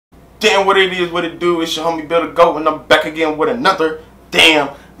Damn, what it is, what it do. It's your homie Bill the Goat, and I'm back again with another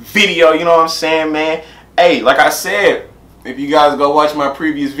damn video. You know what I'm saying, man? Hey, like I said, if you guys go watch my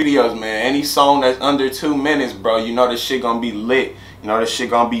previous videos, man, any song that's under 2 minutes, bro, you know this shit gonna be lit. You know this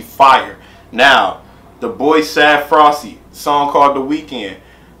shit gonna be fire. Now, the boy Sad Frosty, song called The Weekend.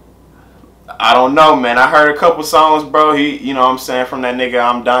 I don't know, man. I heard a couple songs, bro. You know what I'm saying, from that nigga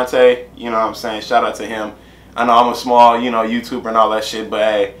I'm Dante. You know what I'm saying? Shout out to him. I know I'm a small, you know, YouTuber and all that shit, but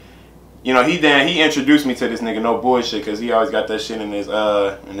hey, you know, he introduced me to this nigga, no bullshit, because he always got that shit in his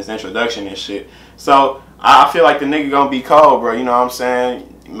introduction and shit. So I feel like the nigga gonna be cold, bro. You know what I'm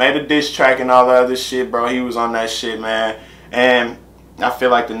saying? Made a diss track and all that other shit, bro. He was on that shit, man. And I feel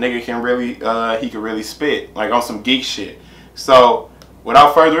like the nigga can really, he can really spit, like on some geek shit. So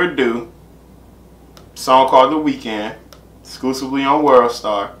without further ado, song called The Weekend, exclusively on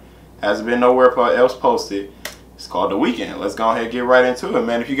WorldStar. Hasn't been nowhere else posted. It's called The Weekend. Let's go ahead and get right into it,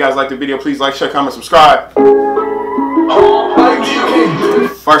 man. If you guys like the video, please like, share, comment, subscribe.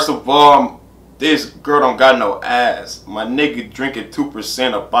 First of all, this girl don't got no ass. My nigga drinking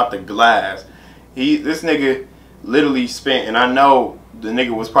 2% up out the glass. This nigga literally spent, and I know the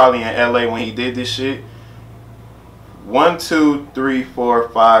nigga was probably in LA when he did this shit. 1, 2, 3, 4,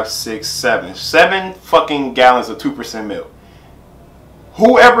 5, 6, 7. 7 fucking gallons of 2% milk.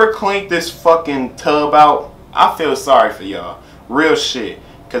 Whoever cleaned this fucking tub out, I feel sorry for y'all. Real shit.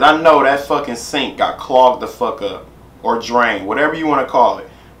 Cause I know that fucking sink got clogged the fuck up. Or drained. Whatever you want to call it.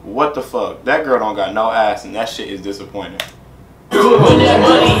 What the fuck? That girl don't got no ass and that shit is disappointing. When that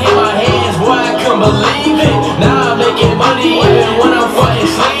money hit my hands, boy, I couldn't believe it. Now I'm making money even when I'm fucking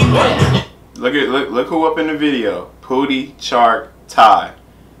sleeping. Look who up in the video. Pootie, Chark, Ty.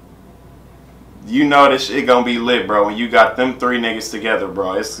 You know this shit gonna be lit, bro, when you got them 3 niggas together,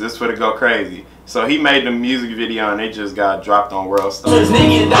 bro. It's finna go crazy. So he made the music video and it just got dropped on WorldStar.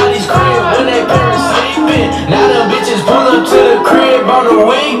 Nigga Daddy's crib when they parents sleeping. Now them bitches pull up to the crib on the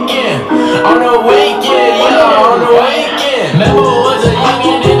weekend. On the weekend, yeah, on the weekend. Remember was a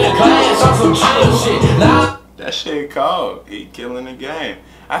youngin' in the class on some chill shit. Now that shit cold. He killing the game.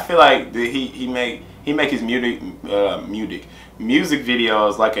 I feel like he make his music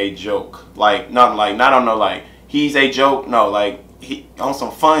videos like a joke. Like not on no like he's a joke. No, like he on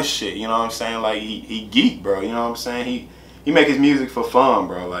some fun shit. You know what I'm saying? Like he geek, bro. You know what I'm saying? He make his music for fun,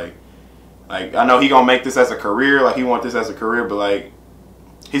 bro. Like I know he gonna make this as a career. Like he want this as a career, but like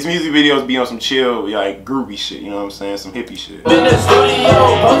his music videos be on some chill, like groovy shit. You know what I'm saying? Some hippie shit. in the studio,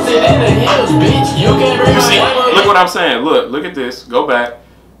 posted in the hills, bitch. You can't bring You see? my Look what I'm saying. Look at this. Go back.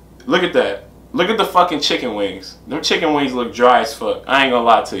 Look at that. Look at the fucking chicken wings. Them chicken wings look dry as fuck. I ain't gonna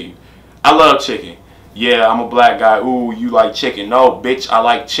lie to you. I love chicken. Yeah, I'm a black guy. Ooh, you like chicken. No, bitch, I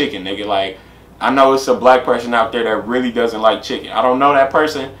like chicken, nigga. Like, I know it's a black person out there that really doesn't like chicken. I don't know that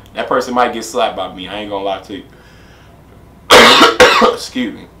person. That person might get slapped by me. I ain't gonna lie to you.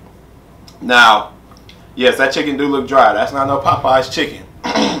 Excuse me. Now, yes, that chicken do look dry. That's not no Popeye's chicken.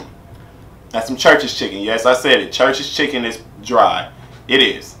 That's some Church's chicken. Yes, I said it. Church's chicken is dry. It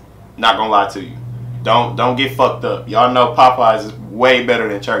is. Not gonna lie to you. Don't get fucked up. Y'all know Popeyes is way better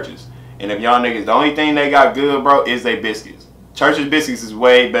than Church's. And if y'all niggas, the only thing they got good, bro, is they biscuits. Church's biscuits is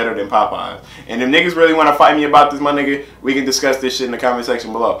way better than Popeyes. And if niggas really want to fight me about this, my nigga, we can discuss this shit in the comment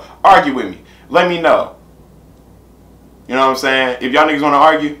section below. Argue with me. Let me know. You know what I'm saying? If y'all niggas want to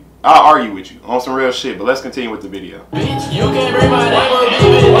argue, I'll argue with you on some real shit. But let's continue with the video. bitch. You can't bring my name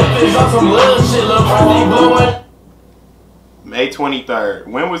even if it's on some little shit. Little Frosty blowing. May 23rd.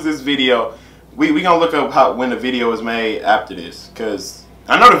 When was this video? We gonna look up when the video was made after this, cause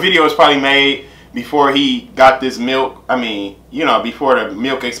I know the video was probably made before he got this milk. I mean, you know, before the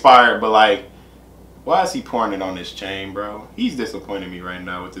milk expired. But like, why is he pouring it on this chain, bro? He's disappointing me right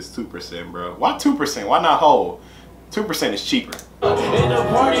now with this 2%, bro. Why 2%? Why not whole? 2% is cheaper. In the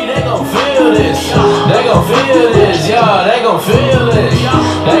party, they gon' feel this. They gon' feel this, y'all. They gon' feel this.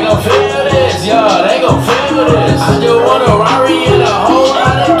 They gon' feel this, y'all. They gon' feel this. I just want a Rari and a whole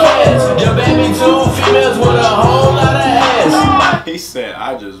lot of cats. Your baby 2 females with a whole lot of ass. He said,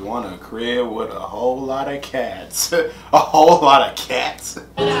 I just want a crib with a whole lot of cats. A whole lot of cats.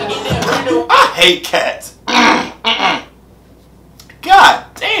 I hate cats. God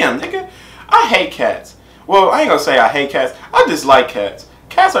damn, nigga. I hate cats. Well, I ain't gonna say I hate cats. I just like cats.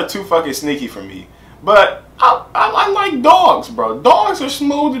 Cats are too fucking sneaky for me. But I like dogs, bro. Dogs are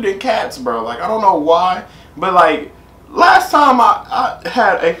smoother than cats, bro. Like, I don't know why. But, like, last time I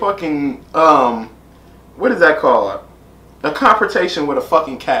had a fucking, what is that called? A confrontation with a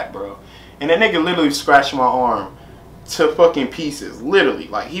fucking cat, bro. And that nigga literally scratched my arm to fucking pieces. Literally.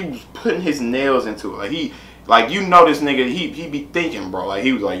 Like, he was putting his nails into it. Like, Like, you know this nigga, he be thinking, bro. Like,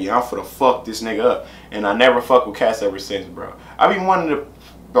 he was like, yeah, I'm finna fuck this nigga up. And I never fuck with cats ever since, bro. I be wanting to,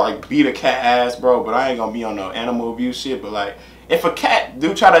 like, beat a cat ass, bro, but I ain't gonna be on no animal abuse shit. But, like, if a cat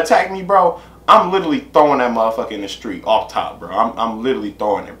do try to attack me, bro, I'm literally throwing that motherfucker in the street off top, bro. I'm literally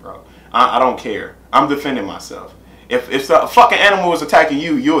throwing it, bro. I don't care. I'm defending myself. If a fucking animal is attacking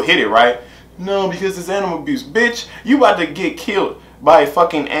you, you'll hit it, right? No, because it's animal abuse. Bitch, you about to get killed by a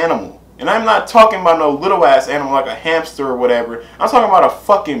fucking animal. And I'm not talking about no little ass animal like a hamster or whatever. I'm talking about a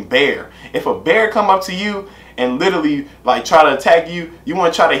fucking bear. If a bear come up to you and literally like try to attack you, you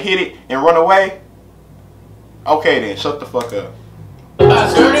want to try to hit it and run away? Okay then, shut the fuck up. I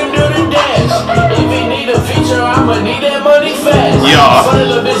skirt him do the dash. If he need a feature, I'ma need that money fast. Yeah. Funny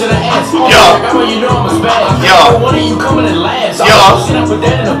little bitch in the ass. Yeah. Like, you know I'm a spaz. Yeah. One of you coming in last. Yeah. Shit, I put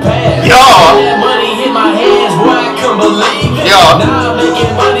that in the past. Yeah. That money hit my hands, boy, I couldn't believe it. Yeah. Now I'm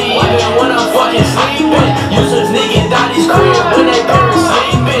making money even when I'm fucking sleeping. Used to sneak in Dottie's crib when they parents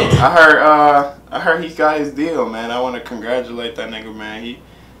sleeping. I heard he got his deal, man. I want to congratulate that nigga, man.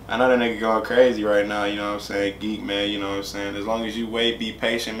 I know that nigga going crazy right now, you know what I'm saying? Geek, man, you know what I'm saying? As long as you wait, be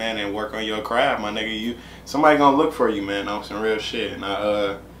patient, man, and work on your craft, my nigga, somebody gonna look for you, man, on some real shit. And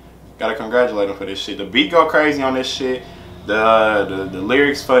I gotta congratulate him for this shit. The beat go crazy on this shit. The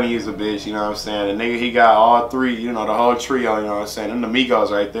lyrics funny as a bitch, you know what I'm saying? The nigga, he got all three, you know, the whole trio, you know what I'm saying? And the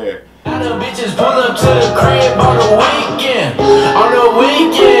Migos right there. Now the bitches pull up to the crib on the weekend. On the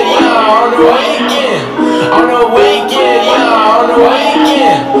weekend, yeah, on the weekend. On the weekend, yeah, on the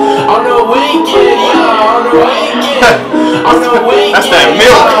weekend. On the weekend, yeah, on the weekend. On the weekend, That's that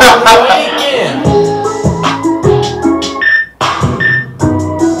milk. Yeah, on the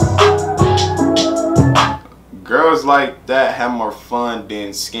weekend. Girls like that have more fun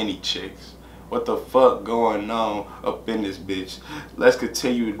than skinny chicks. What the fuck going on up in this bitch? Let's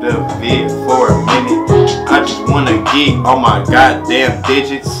continue the vid for a minute. I just wanna get on my goddamn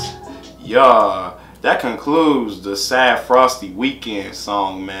digits. Yeah, that concludes the Sad Frosty Weekend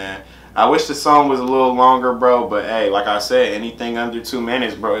song, man. I wish the song was a little longer, bro, but hey, like I said, anything under 2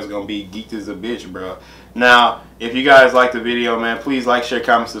 minutes, bro, is gonna be geeked as a bitch, bro. Now, if you guys like the video, man, please like, share,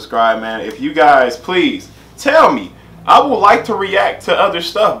 comment, subscribe, man. If you guys, please, tell me. I would like to react to other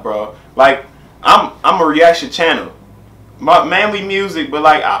stuff, bro. Like, I'm a reaction channel, mainly music, but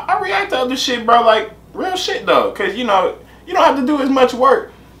like I react to other shit, bro. Like real shit though, cause you know you don't have to do as much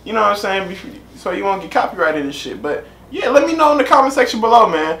work. You know what I'm saying? So you won't get copyrighted and shit. But yeah, let me know in the comment section below,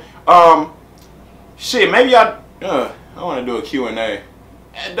 man. Shit, maybe I want to do a Q&A.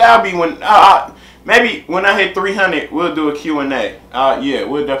 That'll be when maybe when I hit 300, we'll do a Q&A. Yeah,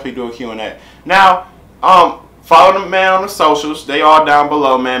 we'll definitely do a Q&A. Now, follow the man on the socials. They all down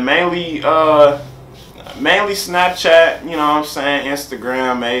below, man. Mainly Snapchat, you know what I'm saying?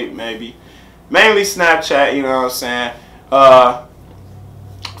 Instagram, maybe. Mainly Snapchat, you know what I'm saying?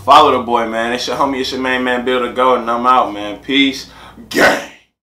 Follow the boy, man. It's your homie, it's your main man, Bill the Goat, and I'm out, man. Peace. Gang.